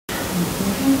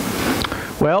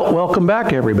Well, welcome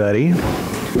back, everybody.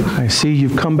 I see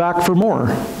you've come back for more.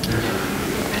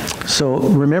 So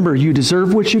remember, you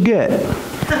deserve what you get.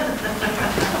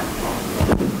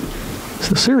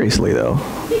 So seriously, though.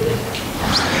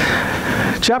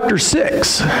 Chapter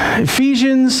 6.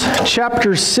 Ephesians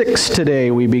chapter 6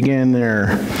 today, we begin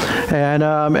there. And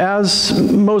as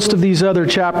most of these other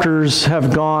chapters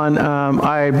have gone,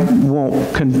 I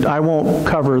won't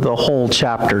cover the whole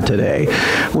chapter today.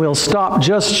 We'll stop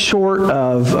just short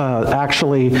of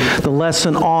actually the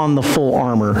lesson on the full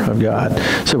armor of God.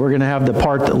 So we're going to have the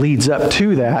part that leads up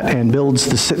to that and builds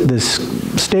this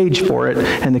stage for it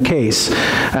and the case.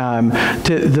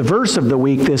 The verse of the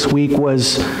week this week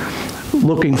was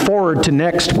looking forward to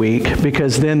next week,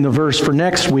 because then the verse for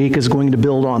next week is going to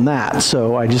build on that.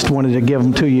 So I just wanted to give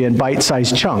them to you in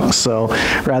bite-sized chunks, so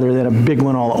rather than a big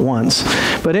one all at once.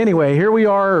 But anyway, here we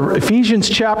are, Ephesians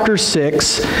chapter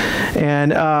 6,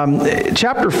 and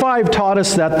chapter 5 taught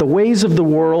us that the ways of the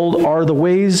world are the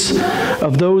ways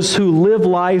of those who live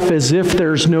life as if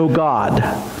there's no God.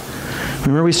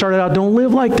 Remember, we started out, don't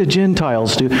live like the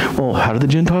Gentiles do. Well, how do the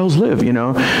Gentiles live, you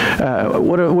know?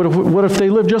 What if they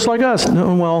live just like us?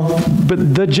 No, well,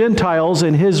 but the Gentiles,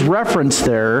 in his reference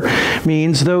there,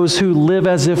 means those who live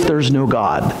as if there's no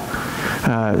God.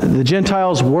 The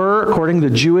Gentiles were, according to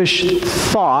Jewish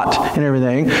thought and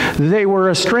everything, they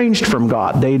were estranged from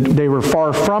God. They were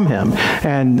far from Him,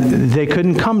 and they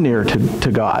couldn't come near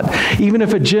to God. Even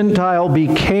if a Gentile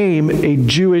became a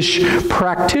Jewish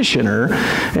practitioner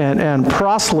and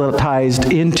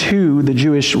proselytized into the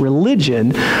Jewish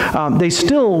religion, they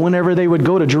still, whenever they would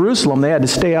go to Jerusalem, they had to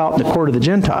stay out in the court of the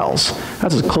Gentiles.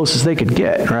 That's as close as they could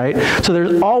get, right? So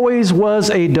there always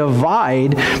was a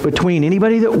divide between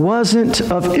anybody that wasn't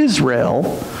of Israel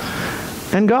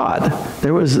and God.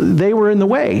 They were in the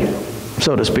way,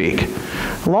 so to speak.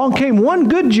 Along came one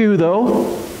good Jew,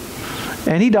 though,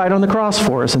 and he died on the cross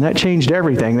for us, and that changed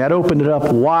everything. That opened it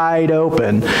up wide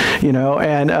open, you know,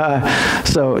 and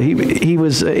so he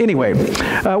was, anyway.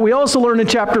 We also learn in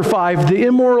chapter 5, the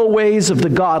immoral ways of the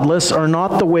godless are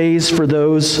not the ways for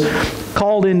those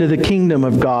called into the kingdom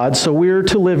of God, so we're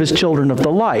to live as children of the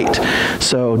light.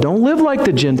 So don't live like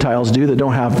the Gentiles do that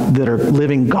are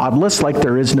living godless, like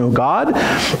there is no God.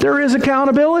 There is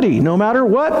accountability. No matter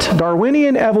what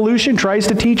Darwinian evolution tries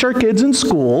to teach our kids in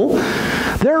school,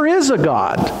 there is a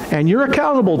God, and you're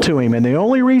accountable to Him. And the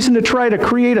only reason to try to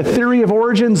create a theory of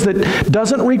origins that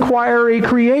doesn't require a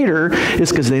creator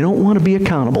is because they don't want to be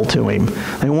accountable to Him.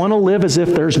 They want to live as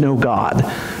if there's no God.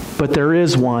 But there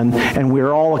is one, and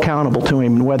we're all accountable to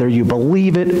Him, whether you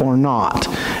believe it or not.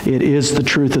 It is the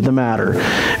truth of the matter.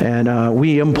 And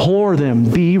we implore them,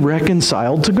 be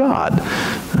reconciled to God.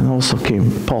 And also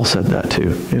Paul said that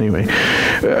too. Anyway,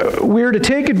 we're to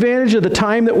take advantage of the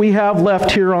time that we have left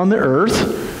here on the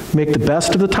earth. Make the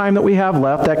best of the time that we have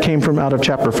left. That came from out of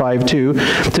chapter 5 too.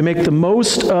 To make the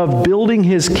most of building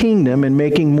His kingdom and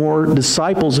making more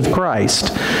disciples of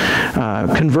Christ.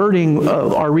 Converting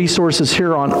our resources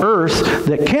here on earth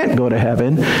that can't go to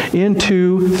heaven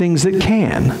into things that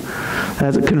can.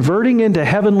 Converting into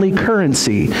heavenly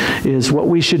currency is what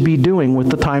we should be doing with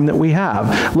the time that we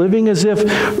have. Living as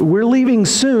if we're leaving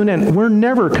soon and we're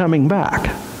never coming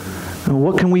back. And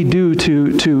what can we do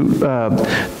to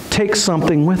take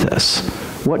something with us?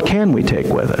 What can we take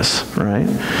with us, right?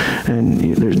 And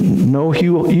there's no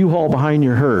U-Haul behind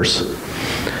your hearse.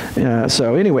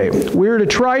 So anyway, we're to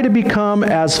try to become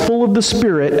as full of the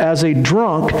Spirit as a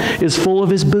drunk is full of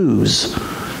his booze.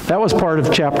 That was part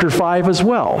of chapter 5 as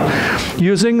well.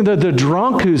 Using the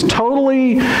drunk who's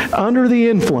totally under the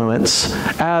influence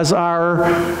as our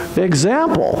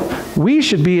example. We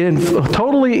should be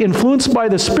totally influenced by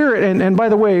the Spirit. And by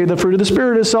the way, the fruit of the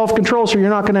Spirit is self-control, so you're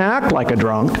not going to act like a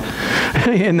drunk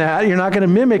in that. You're not going to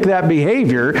mimic that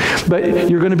behavior, but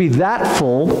you're going to be that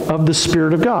full of the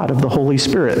Spirit of God, of the Holy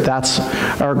Spirit. That's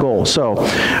our goal. So,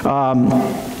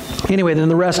 anyway, then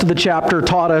the rest of the chapter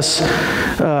taught us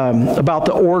about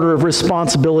the order of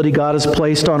responsibility God has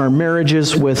placed on our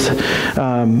marriages, with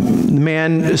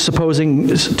man supposed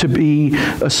to be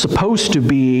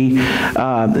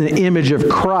the image of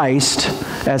Christ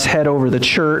as head over the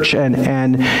church,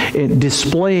 and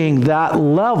displaying that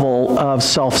level of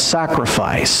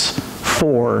self-sacrifice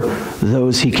for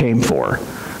those He came for.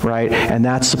 Right? And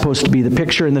that's supposed to be the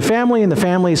picture in the family, and the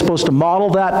family is supposed to model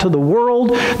that to the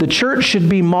world. The church should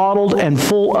be modeled and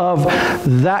full of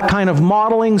that kind of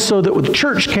modeling so that the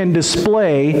church can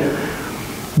display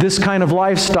this kind of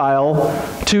lifestyle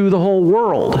to the whole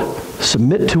world.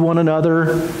 Submit to one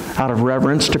another out of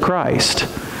reverence to Christ.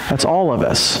 That's all of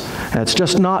us. It's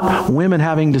just not women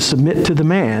having to submit to the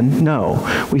man.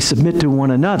 No, we submit to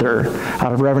one another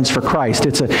out of reverence for Christ.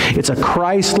 It's a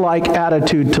Christ-like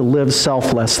attitude to live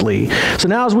selflessly. So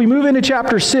now as we move into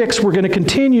chapter 6, we're going to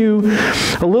continue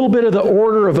a little bit of the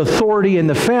order of authority in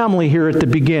the family here at the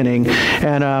beginning.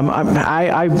 And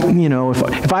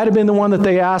if I'd have been the one that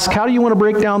they asked, how do you want to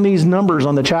break down these numbers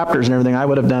on the chapters and everything, I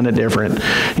would have done it different.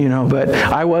 But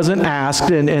I wasn't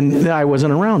asked, and I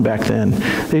wasn't around back then.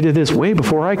 They did this way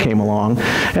before I came along.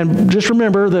 And just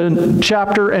remember, the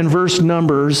chapter and verse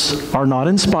numbers are not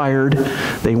inspired.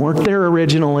 They weren't there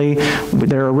originally.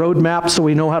 They're a road map so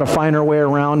we know how to find our way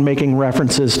around making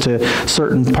references to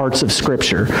certain parts of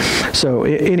Scripture. So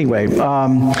anyway,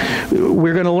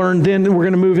 we're going to learn then, we're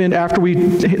going to move in, after we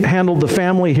handled the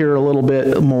family here a little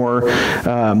bit more,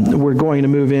 we're going to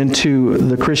move into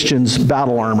the Christian's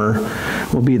battle armor.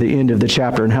 Will be the end of the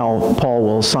chapter, and how Paul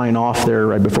will sign off there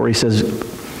right before he says,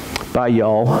 bye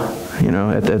y'all,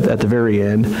 at the very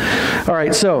end. All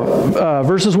right, so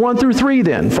verses 1 through 3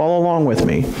 then, follow along with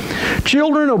me.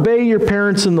 Children, obey your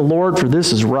parents in the Lord, for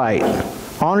this is right.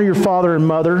 Honor your father and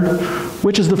mother,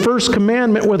 which is the first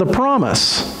commandment with a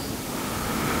promise,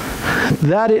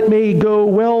 that it may go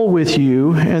well with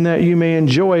you and that you may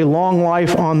enjoy long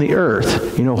life on the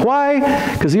earth. You know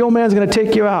why? Because the old man's going to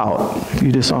take you out if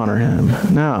you dishonor him.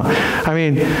 No.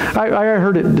 I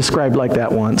heard it described like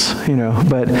that once,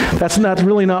 but that's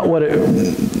really not what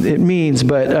it means.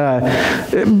 But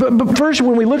first,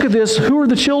 when we look at this, who are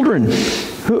the children?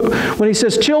 When he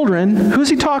says children, who's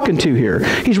he talking to here?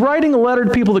 He's writing a letter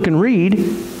to people that can read,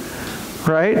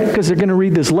 right? Because they're going to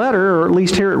read this letter, or at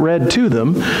least hear it read to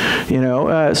them.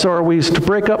 So are we to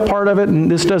break up part of it, and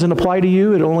this doesn't apply to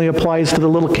you? It only applies to the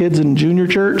little kids in junior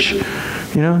church?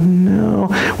 No.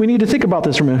 We need to think about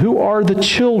this for a minute. Who are the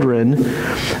children?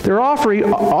 They're obviously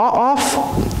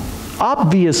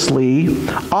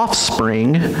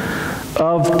offspring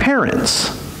of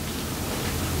parents.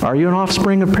 Are you an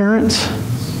offspring of parents?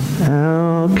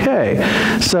 Okay.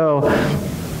 So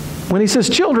when he says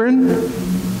children,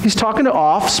 he's talking to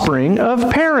offspring of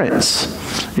parents.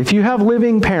 If you have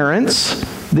living parents,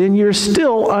 then you're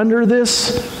still under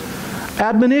this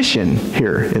admonition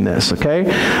here in this, okay?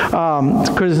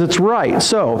 Because it's right.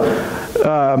 So,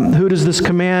 who does this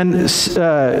command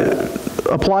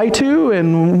apply to,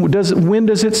 and when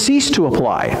does it cease to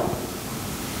apply?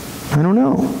 I don't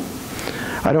know.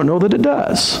 I don't know that it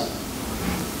does.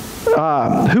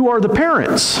 Who are the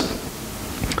parents?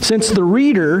 Since the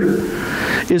reader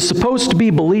is supposed to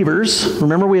be believers,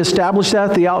 remember we established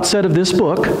that at the outset of this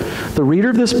book, the reader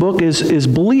of this book is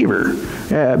believer,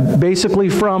 basically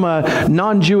from a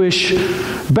non-Jewish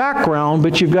background,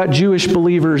 but you've got Jewish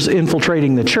believers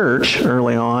infiltrating the church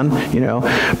early on,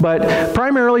 but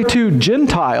primarily to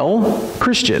Gentile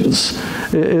Christians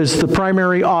is the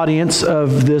primary audience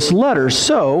of this letter.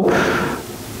 So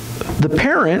the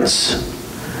parents,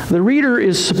 the reader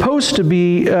is supposed to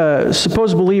be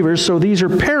supposed believers, so these are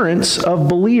parents of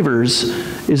believers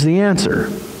is the answer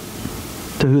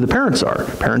to who the parents are.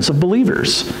 Parents of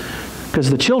believers. Because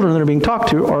the children that are being talked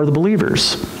to are the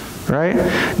believers. Right?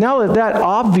 Now that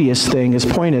obvious thing is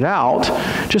pointed out,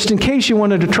 just in case you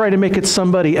wanted to try to make it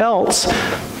somebody else,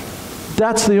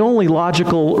 that's the only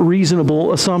logical,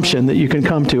 reasonable assumption that you can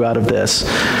come to out of this.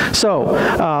 So,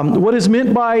 what is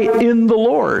meant by "in the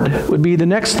Lord" would be the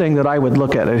next thing that I would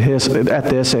look at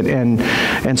this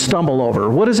and stumble over.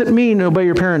 What does it mean to obey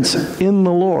your parents in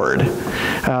the Lord?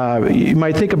 You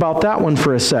might think about that one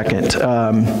for a second.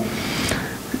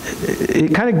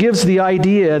 It kind of gives the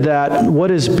idea that what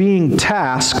is being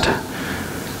tasked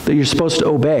that you're supposed to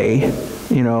obey,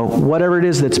 whatever it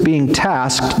is that's being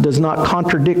tasked does not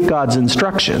contradict God's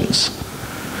instructions.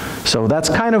 So that's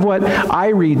kind of what I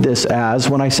read this as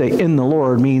when I say "in the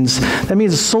Lord." That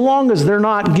means so long as they're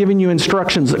not giving you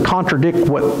instructions that contradict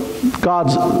what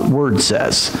God's Word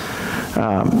says.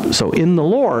 So in the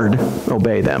Lord,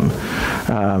 obey them.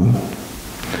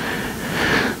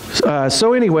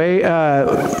 So anyway,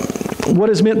 what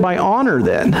is meant by honor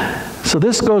then? So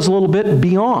this goes a little bit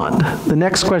beyond. The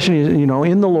next question is,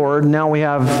 in the Lord, now we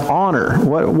have honor.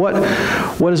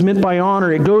 What is meant by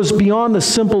honor? It goes beyond the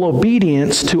simple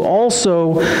obedience to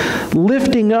also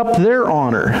lifting up their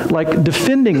honor, like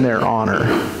defending their honor.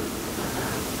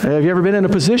 Have you ever been in a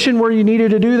position where you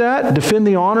needed to do that? Defend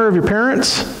the honor of your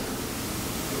parents?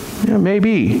 Yeah,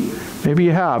 maybe. Maybe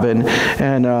you have,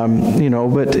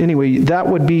 but anyway, that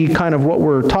would be kind of what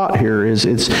we're taught here. Is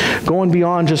it's going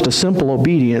beyond just a simple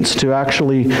obedience to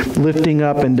actually lifting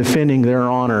up and defending their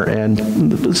honor, and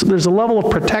there's a level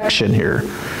of protection here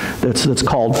that's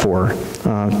called for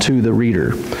to the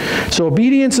reader. So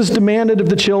obedience is demanded of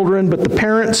the children, but the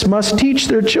parents must teach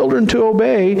their children to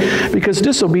obey, because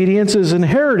disobedience is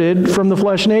inherited from the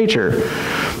flesh nature,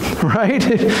 right?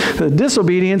 The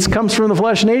disobedience comes from the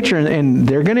flesh nature, and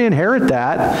they're going to inherit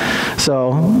that.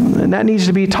 So, and that needs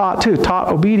to be taught too, taught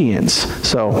obedience.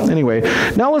 So anyway,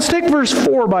 now let's take verse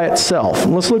 4 by itself.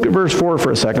 And let's look at verse 4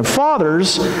 for a second.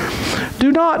 Fathers,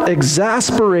 do not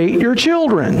exasperate your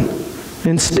children.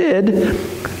 Instead,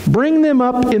 bring them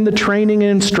up in the training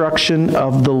and instruction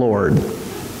of the Lord.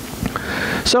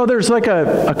 So there's like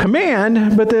a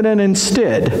command, but then an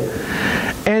instead.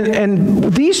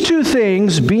 And these two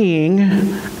things being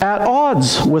at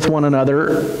odds with one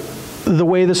another, the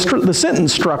way the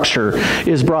sentence structure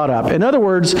is brought up. In other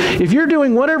words, if you're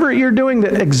doing whatever you're doing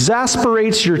that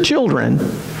exasperates your children,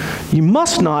 you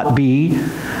must not be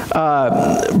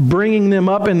bringing them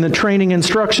up in the training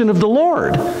instruction of the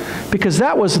Lord, because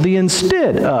that was the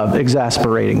instead of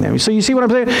exasperating them. So you see what I'm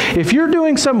saying? If you're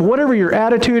doing whatever your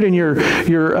attitude and your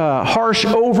harsh,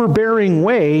 overbearing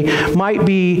way might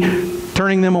be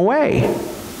turning them away,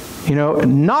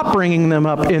 not bringing them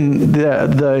up in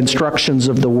the instructions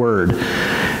of the Word.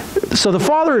 So the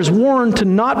father is warned to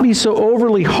not be so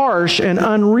overly harsh and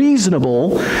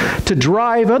unreasonable to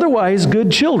drive otherwise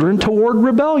good children toward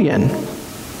rebellion.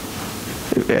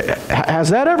 Has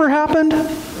that ever happened?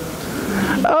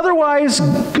 Otherwise,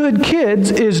 good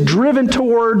kids is driven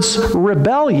towards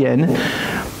rebellion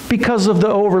because of the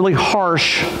overly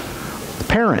harsh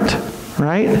parent,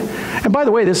 right? And by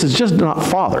the way, this is just not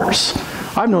fathers.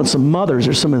 I've known some mothers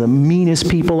are some of the meanest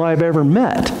people I've ever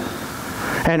met.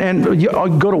 And you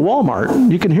go to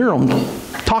Walmart, you can hear them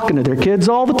talking to their kids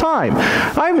all the time.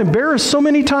 I'm embarrassed so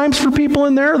many times for people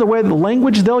in there, the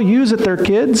language they'll use at their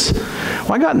kids.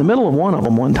 Well, I got in the middle of one of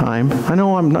them one time. I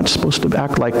know I'm not supposed to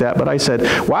act like that, but I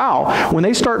said, wow, when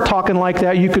they start talking like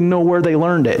that, you can know where they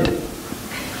learned it.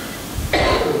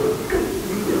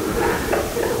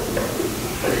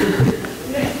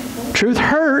 Truth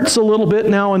hurts a little bit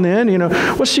now and then.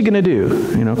 What's she going to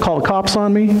do? Call the cops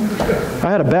on me? I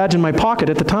had a badge in my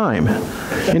pocket at the time.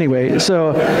 Anyway,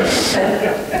 the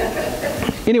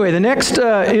next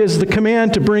is the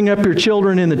command to bring up your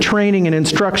children in the training and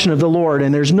instruction of the Lord.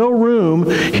 And there's no room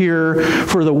here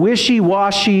for the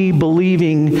wishy-washy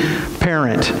believing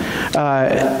parent.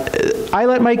 I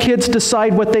let my kids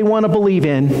decide what they want to believe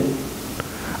in.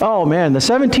 Oh man, the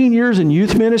 17 years in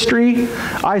youth ministry,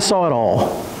 I saw it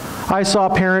all. I saw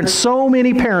parents, so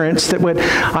many parents that went,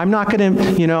 I'm not going to,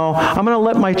 I'm going to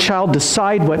let my child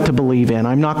decide what to believe in.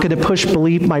 I'm not going to push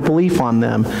my belief on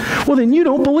them. Well, then you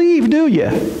don't believe, do you?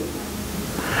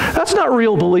 That's not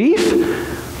real belief.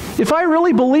 If I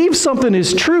really believe something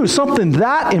is true, something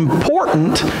that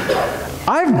important,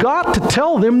 I've got to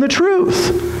tell them the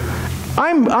truth.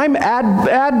 I'm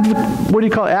abdicating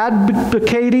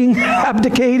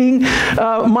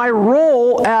my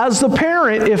role as the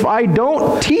parent if I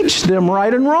don't teach them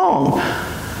right and wrong.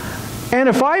 And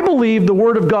if I believe the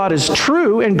Word of God is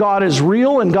true and God is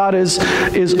real and God is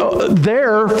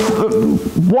there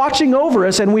watching over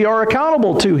us and we are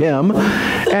accountable to Him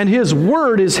and His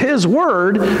Word is His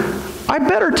Word, I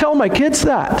better tell my kids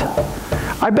that.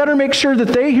 I better make sure that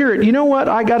they hear it. You know what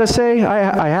I got to say?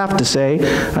 I have to say.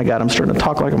 I'm starting to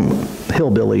talk like I'm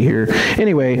hillbilly here.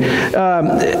 Anyway,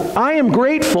 I am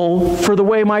grateful for the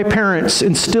way my parents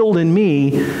instilled in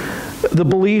me the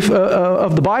belief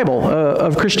of the Bible,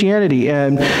 of Christianity.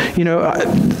 And,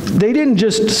 they didn't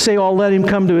just say, I'll let him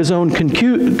come to his own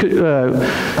conclusions.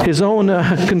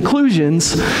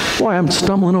 Boy, I'm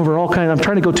stumbling over all kinds. I'm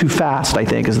trying to go too fast, I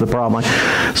think, is the problem.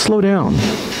 Slow down.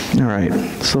 All right,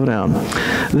 slow down.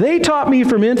 They taught me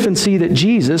from infancy that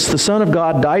Jesus, the Son of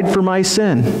God, died for my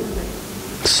sin.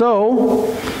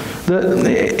 So,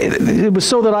 it was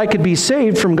so that I could be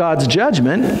saved from God's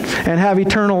judgment and have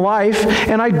eternal life.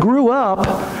 And I grew up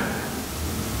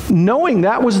knowing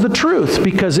that was the truth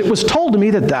because it was told to me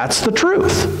that that's the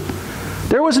truth.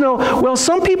 There was no, well,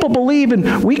 some people believe,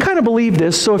 and we kind of believe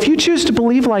this, so if you choose to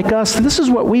believe like us, this is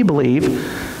what we believe.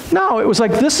 No, it was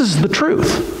like, this is the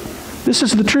truth. This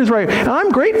is the truth, right? And I'm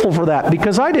grateful for that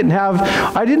because I didn't have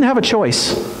a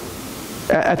choice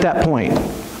at that point.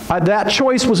 That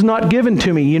choice was not given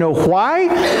to me. You know why?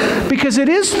 Because it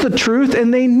is the truth,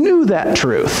 and they knew that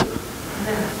truth.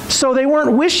 So they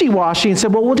weren't wishy-washy and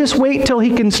said, well, we'll just wait till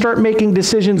he can start making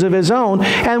decisions of his own,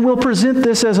 and we'll present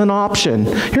this as an option.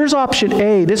 Here's option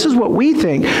A. This is what we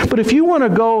think. But if you want to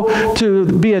go to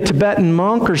be a Tibetan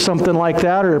monk or something like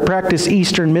that, or practice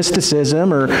Eastern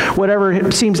mysticism or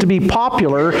whatever seems to be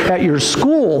popular at your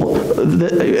school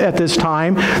at this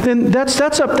time, then that's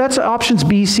options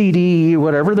B, C, D,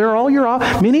 whatever. They're all your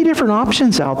many different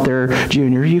options out there,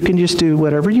 Junior. You can just do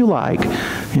whatever you like,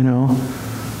 you know.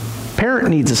 Parent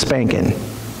needs a spanking.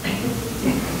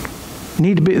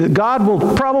 God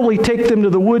will probably take them to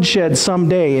the woodshed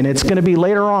someday, and it's going to be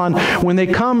later on when they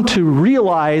come to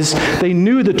realize they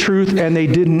knew the truth and they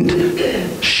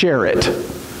didn't share it.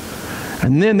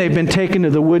 And then they've been taken to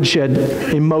the woodshed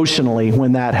emotionally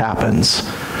when that happens.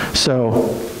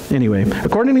 So, anyway,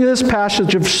 according to this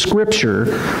passage of Scripture,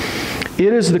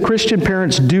 it is the Christian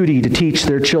parent's duty to teach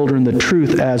their children the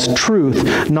truth as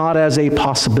truth, not as a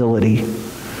possibility.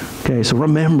 Okay, so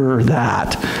remember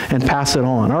that and pass it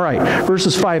on. All right,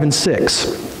 verses 5 and 6.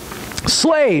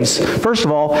 Slaves. First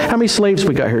of all, how many slaves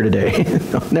we got here today?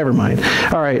 Never mind.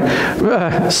 All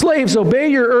right. Slaves, obey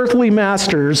your earthly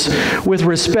masters with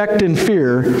respect and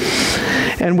fear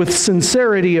and with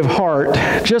sincerity of heart,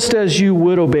 just as you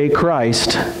would obey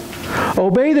Christ.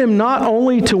 Obey them not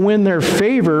only to win their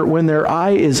favor when their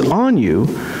eye is on you,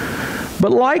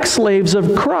 but like slaves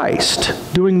of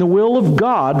Christ, doing the will of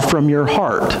God from your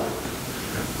heart.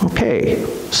 Okay,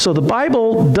 so the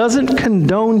Bible doesn't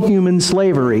condone human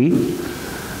slavery.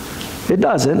 It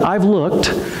doesn't. I've looked.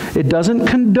 It doesn't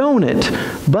condone it.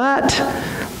 But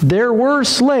there were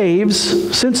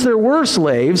slaves, since there were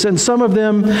slaves, and some of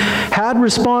them had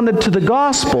responded to the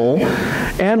gospel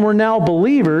and were now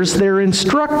believers, they're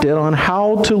instructed on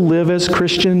how to live as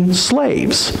Christian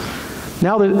slaves.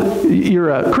 Now that you're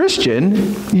a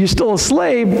Christian, you're still a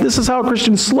slave, this is how a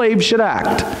Christian slave should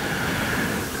act.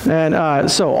 And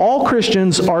so all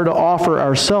Christians are to offer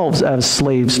ourselves as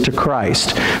slaves to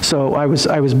Christ. So I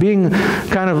was being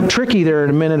kind of tricky there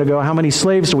a minute ago. How many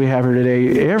slaves do we have here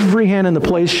today? Every hand in the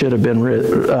place should have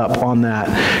been up on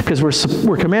that. Because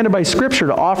we're commanded by Scripture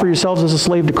to offer yourselves as a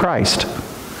slave to Christ.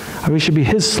 We should be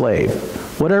His slave.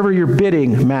 Whatever your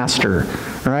bidding, master.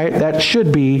 All right? That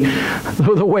should be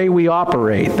the way we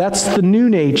operate. That's the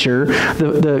new nature,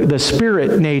 the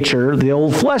spirit nature. The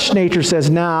old flesh nature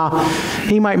says, nah,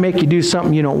 he might make you do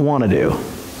something you don't want to do.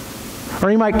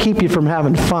 Or he might keep you from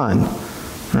having fun. All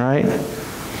right?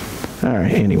 All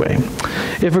right, anyway.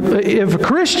 If a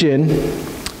Christian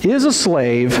is a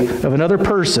slave of another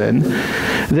person,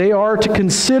 they are to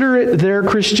consider it their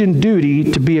Christian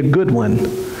duty to be a good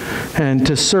one, and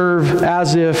to serve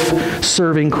as if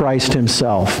serving Christ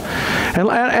himself. And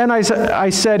I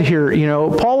said here, you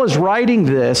know, Paul is writing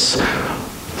this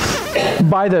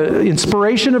by the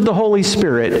inspiration of the Holy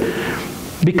Spirit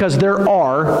because there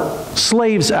are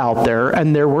slaves out there,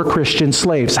 and there were Christian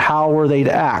slaves. How were they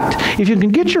to act? If you can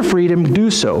get your freedom, do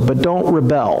so, but don't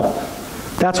rebel.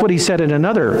 That's what he said in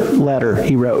another letter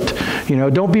he wrote. You know,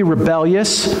 don't be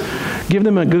rebellious. Give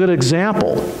them a good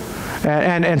example.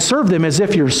 And serve them as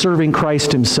if you're serving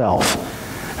Christ himself.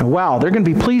 And wow, they're going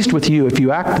to be pleased with you if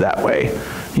you act that way.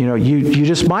 You know, you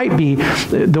just might be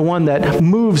the one that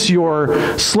moves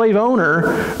your slave owner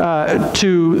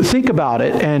to think about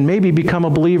it and maybe become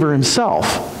a believer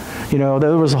himself. You know,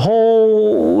 there was a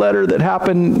whole letter that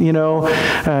happened, you know,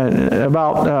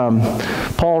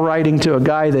 about Paul writing to a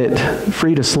guy that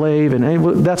freed a slave,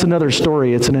 and that's another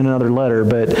story. It's in another letter,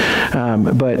 but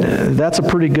that's a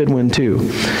pretty good one too.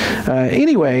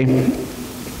 Anyway,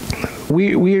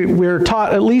 we're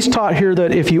taught, at least taught here,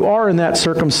 that if you are in that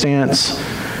circumstance,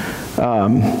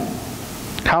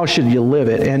 how should you live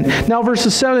it? And now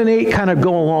verses 7 and 8 kind of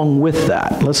go along with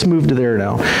that. Let's move to there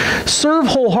now. Serve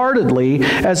wholeheartedly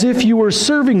as if you were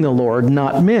serving the Lord,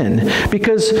 not men,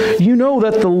 because you know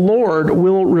that the Lord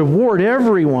will reward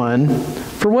everyone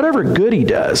for whatever good he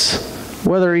does,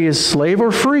 whether he is slave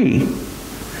or free.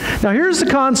 Now here's the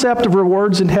concept of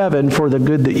rewards in heaven for the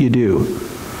good that you do.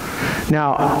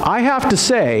 Now, I have to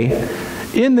say,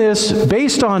 in this,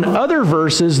 based on other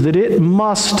verses that it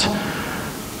must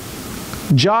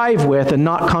jive with and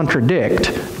not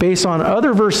contradict, based on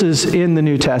other verses in the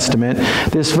New Testament,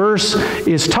 this verse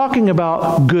is talking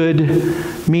about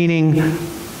good, meaning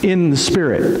in the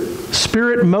Spirit.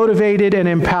 Spirit motivated and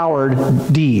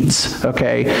empowered deeds,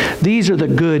 okay? These are the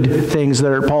good things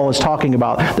that Paul is talking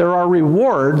about. There are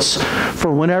rewards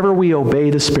for whenever we obey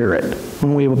the Spirit.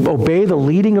 When we obey the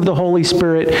leading of the Holy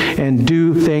Spirit and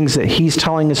do things that He's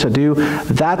telling us to do,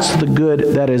 that's the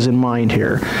good that is in mind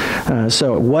here.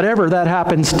 So whatever that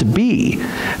happens to be,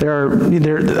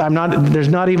 there's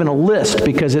not even a list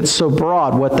because it's so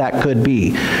broad what that could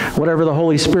be. Whatever the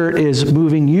Holy Spirit is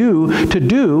moving you to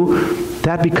do,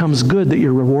 that becomes good that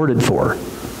you're rewarded for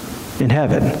in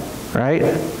heaven, right?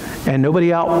 And nobody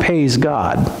outpays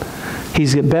God.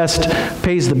 He's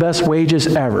pays the best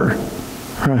wages ever.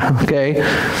 Okay?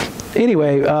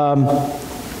 Anyway,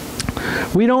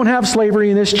 we don't have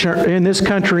slavery in this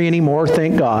country anymore,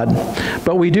 thank God.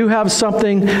 But we do have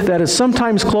something that is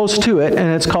sometimes close to it,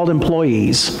 and it's called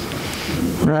employees.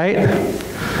 Right?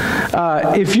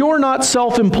 If you're not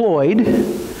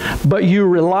self-employed, but you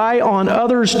rely on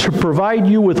others to provide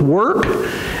you with work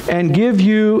and give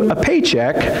you a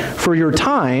paycheck for your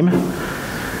time,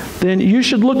 then you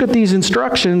should look at these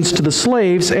instructions to the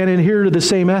slaves and adhere to the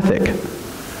same ethic.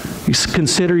 You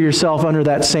consider yourself under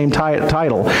that same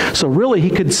title. So really,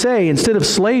 he could say, instead of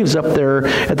slaves up there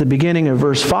at the beginning of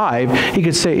verse 5, he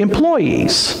could say,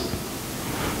 employees,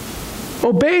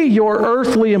 obey your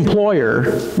earthly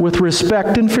employer with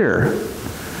respect and fear.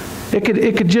 You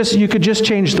could just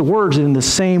change the words and the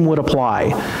same would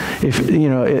apply. If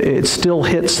it still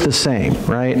hits the same,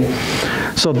 right?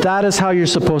 So that is how you're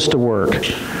supposed to work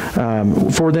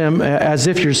for them, as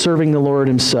if you're serving the Lord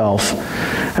Himself.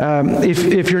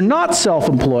 If you're not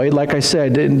self-employed, like I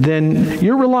said, then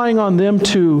you're relying on them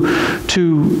to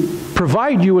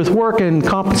provide you with work and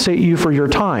compensate you for your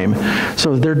time.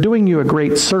 So they're doing you a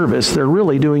great service. They're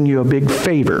really doing you a big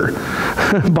favor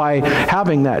by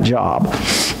having that job.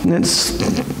 That's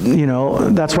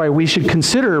why we should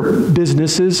consider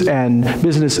businesses and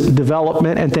business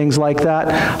development and things like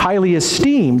that highly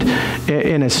esteemed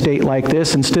in a state like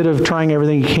this, instead of trying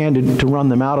everything you can to run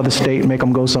them out of the state and make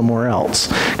them go somewhere else.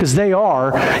 Because they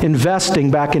are investing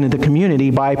back into the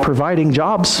community by providing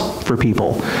jobs for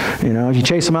people. If you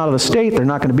chase them out of the state, they're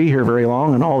not going to be here very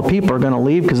long, and all the people are going to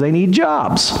leave because they need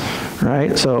jobs.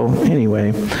 Right? So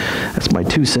anyway, that's my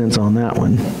 2 cents on that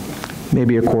one.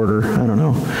 Maybe a quarter, I don't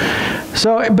know.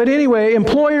 But anyway,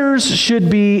 employers should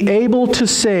be able to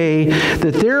say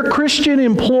that their Christian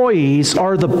employees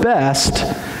are the best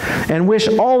and wish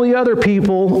all the other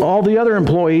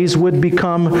employees would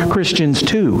become Christians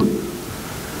too.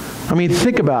 I mean,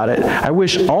 think about it. I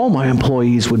wish all my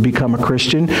employees would become a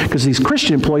Christian because these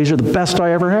Christian employees are the best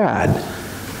I ever had.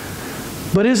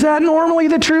 But is that normally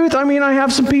the truth? I mean, I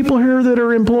have some people here that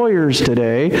are employers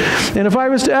today. And if I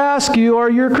was to ask you, are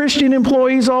your Christian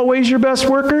employees always your best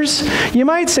workers? You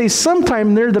might say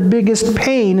sometimes they're the biggest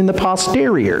pain in the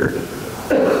posterior.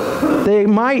 They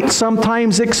might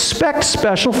sometimes expect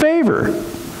special favor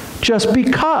just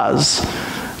because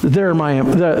they're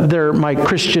my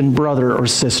Christian brother or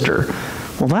sister.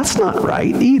 Well, that's not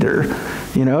right either.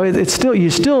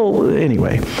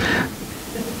 Anyway.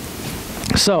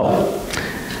 So,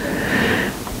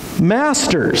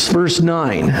 masters, verse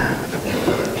 9.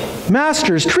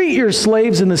 Masters, treat your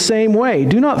slaves in the same way.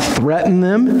 Do not threaten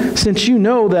them, since you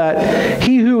know that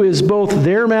he who is both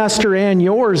their master and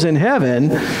yours in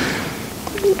heaven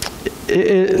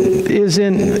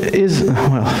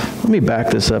let me back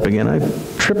this up again. I'm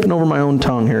tripping over my own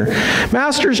tongue here.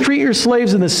 Masters, treat your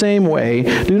slaves in the same way.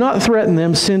 Do not threaten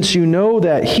them, since you know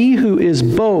that he who is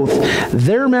both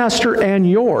their master and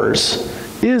yours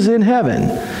is in heaven,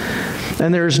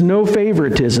 and there's no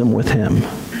favoritism with him.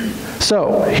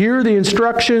 So, here the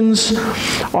instructions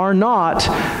are not,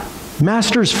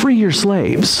 masters, free your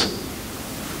slaves.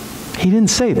 He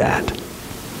didn't say that.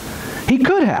 He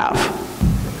could have.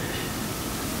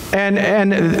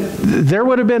 And there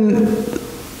would have been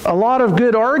a lot of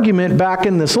good argument back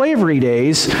in the slavery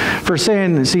days for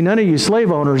saying, see, none of you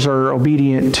slave owners are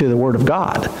obedient to the Word of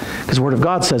God. Because the Word of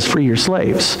God says free your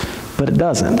slaves. But it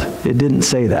doesn't. It didn't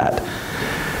say that.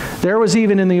 There was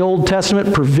even in the Old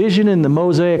Testament provision in the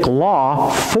Mosaic Law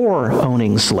for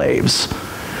owning slaves.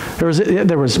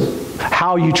 There was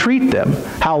how you treat them.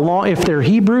 How long, if they're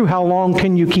Hebrew, how long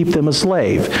can you keep them a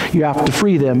slave? You have to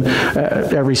free them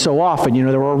every so often.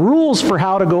 There were rules for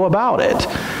how to go about it.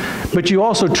 But you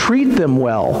also treat them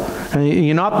well. And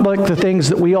you're not like the things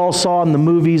that we all saw in the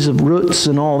movies of Roots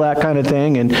and all that kind of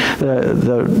thing, and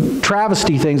the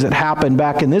travesty things that happened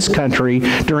back in this country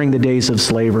during the days of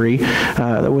slavery.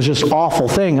 That was just an awful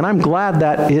thing. And I'm glad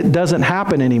that it doesn't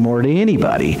happen anymore to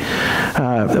anybody.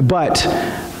 But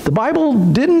the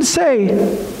Bible didn't say,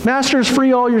 masters,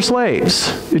 free all your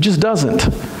slaves. It just doesn't.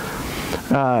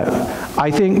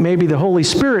 I think maybe the Holy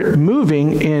Spirit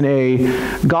moving in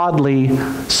a godly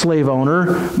slave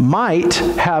owner might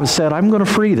have said, I'm going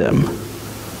to free them.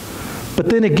 But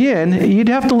then again, you'd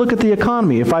have to look at the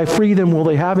economy. If I free them, will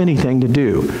they have anything to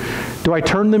do? Do I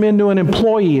turn them into an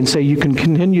employee and say, you can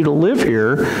continue to live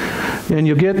here, and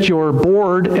you'll get your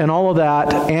board and all of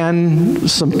that, and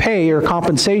some pay or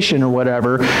compensation or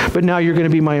whatever, but now you're going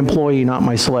to be my employee, not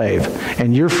my slave.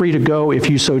 And you're free to go if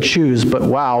you so choose, but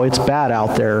wow, it's bad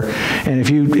out there. And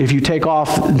if you take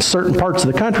off in certain parts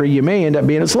of the country, you may end up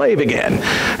being a slave again.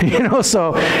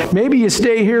 So maybe you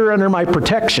stay here under my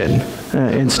protection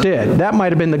instead. That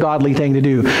might have been the godly thing to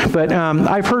do. But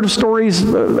I've heard of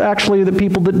stories, actually, that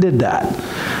people that did that.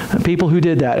 People who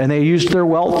did that, and they used their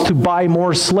wealth to buy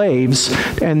more slaves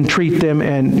and treat them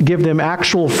and give them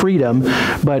actual freedom,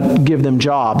 but give them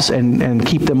jobs and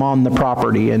keep them on the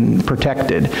property and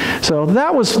protected. So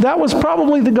that was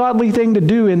probably the godly thing to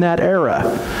do in that era,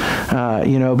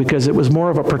 because it was more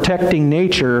of a protecting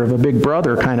nature of a big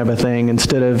brother kind of a thing,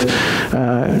 instead of,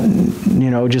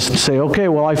 just say, okay,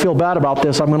 well, I feel bad about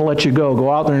this, I'm going to let you go.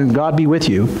 Go out there and God be with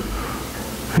you.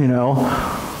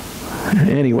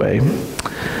 Anyway.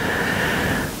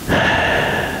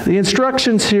 The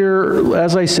instructions here,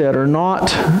 as I said, are not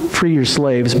free your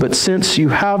slaves, but since you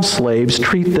have slaves,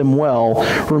 treat them well,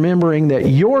 remembering that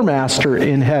your master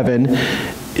in heaven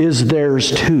is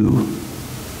theirs too.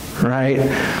 Right?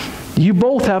 You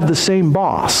both have the same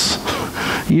boss.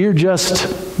 You're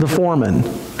just the foreman.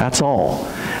 That's all.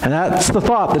 And that's the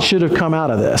thought that should have come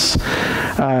out of this.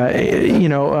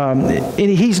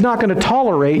 He's not going to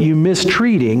tolerate you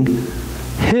mistreating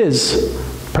his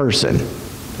person,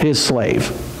 his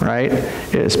slave, right?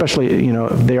 Especially,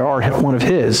 if they are one of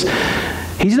his.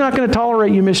 He's not going to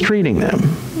tolerate you mistreating them,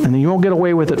 and you won't get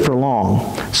away with it for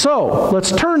long. So,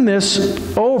 let's turn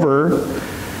this over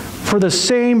for the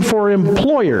same for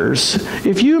employers.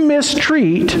 If you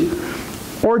mistreat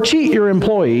or cheat your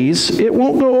employees, it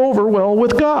won't go over well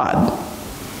with God,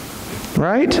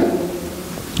 right?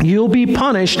 You'll be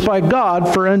punished by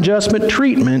God for unjust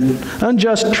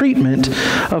treatment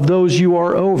of those you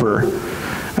are over.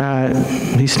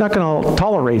 He's not going to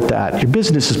tolerate that. Your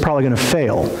business is probably going to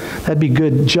fail. That'd be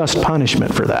good, just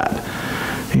punishment for that.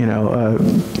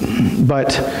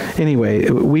 But anyway,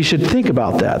 we should think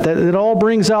about that. That it all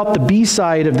brings out the B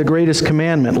side of the greatest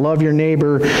commandment: love your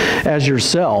neighbor as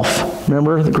yourself.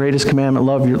 Remember the greatest commandment: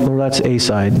 that's A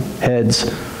side, heads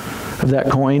of that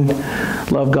coin.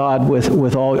 Love God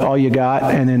with all you got,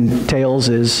 and then tails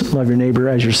is love your neighbor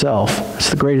as yourself. It's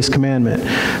the greatest commandment.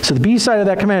 So the B side of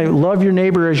that commandment: love your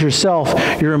neighbor as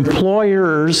yourself. Your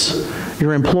employers,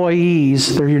 your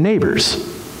employees, they're your neighbors,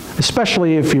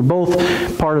 especially if you're both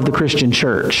part of the Christian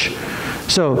church.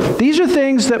 So these are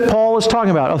things that Paul is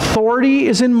talking about. Authority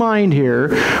is in mind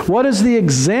here. What is the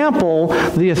example,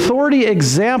 the authority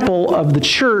example of the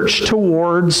church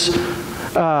towards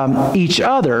each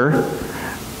other,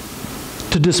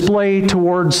 to display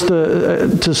towards to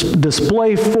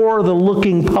display for the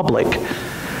looking public?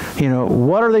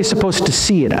 What are they supposed to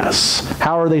see in us?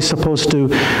 How are they supposed to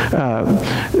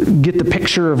get the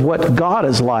picture of what God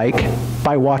is like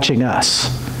by watching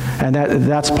us? And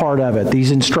that's part of it.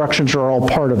 These instructions are all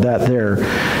part of that there.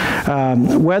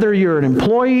 Whether you're an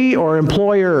employee or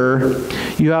employer,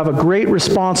 you have a great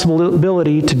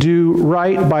responsibility to do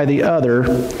right by the other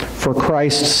for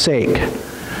Christ's sake,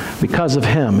 because of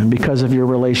him and because of your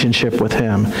relationship with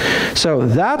him. So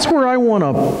that's where I want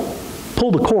to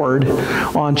pull the cord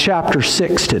on chapter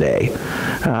 6 today.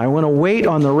 I want to wait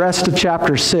on the rest of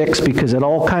chapter 6 because it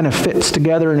all kind of fits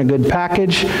together in a good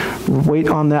package. We'll wait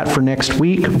on that for next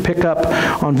week. We'll pick up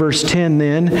on verse 10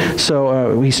 then.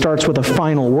 So he starts with a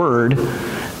final word.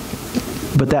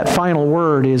 But that final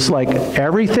word is like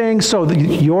everything. So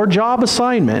your job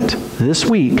assignment this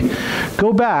week,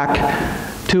 go back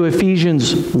to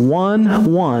Ephesians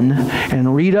 1:1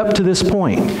 and read up to this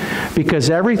point, because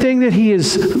everything that he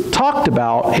has talked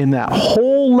about in that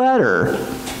whole letter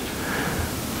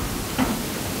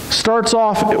starts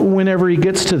off whenever he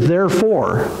gets to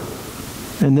therefore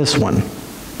in this one.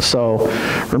 So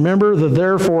remember the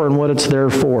therefore and what it's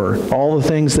there for. All the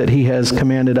things that he has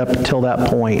commanded up until that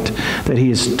point, that he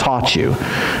has taught you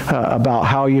about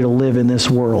how you're to live in this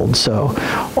world. So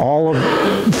all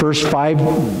of the first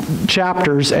 5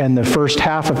 chapters and the first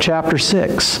half of chapter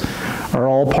 6 are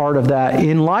all part of that.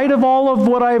 In light of all of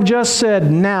what I've just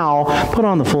said, now put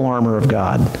on the full armor of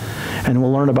God. And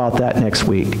we'll learn about that next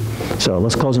week. So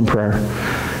let's close in prayer.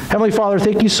 Heavenly Father,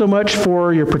 thank you so much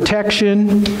for your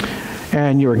protection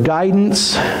and your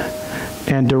guidance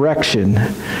and direction.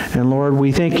 And Lord,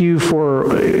 we thank you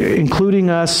for including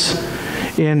us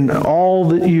in all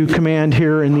that you command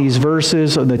here in these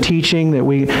verses, of the teaching,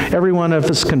 that every one of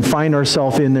us can find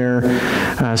ourselves in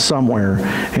there somewhere.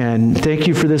 And thank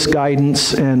you for this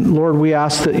guidance. And Lord, we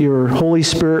ask that your Holy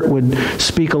Spirit would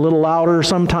speak a little louder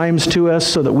sometimes to us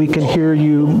so that we can hear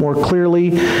you more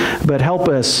clearly. But help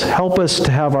us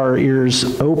to have our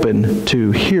ears open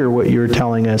to hear what you're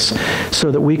telling us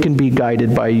so that we can be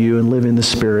guided by you and live in the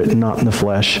Spirit and not in the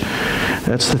flesh.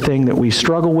 That's the thing that we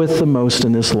struggle with the most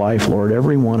in this life, Lord,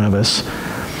 every one of us.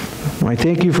 I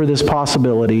thank you for this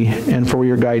possibility and for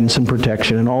your guidance and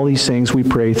protection. And all these things we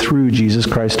pray through Jesus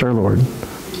Christ our Lord.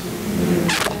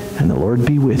 And the Lord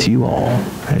be with you all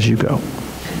as you go.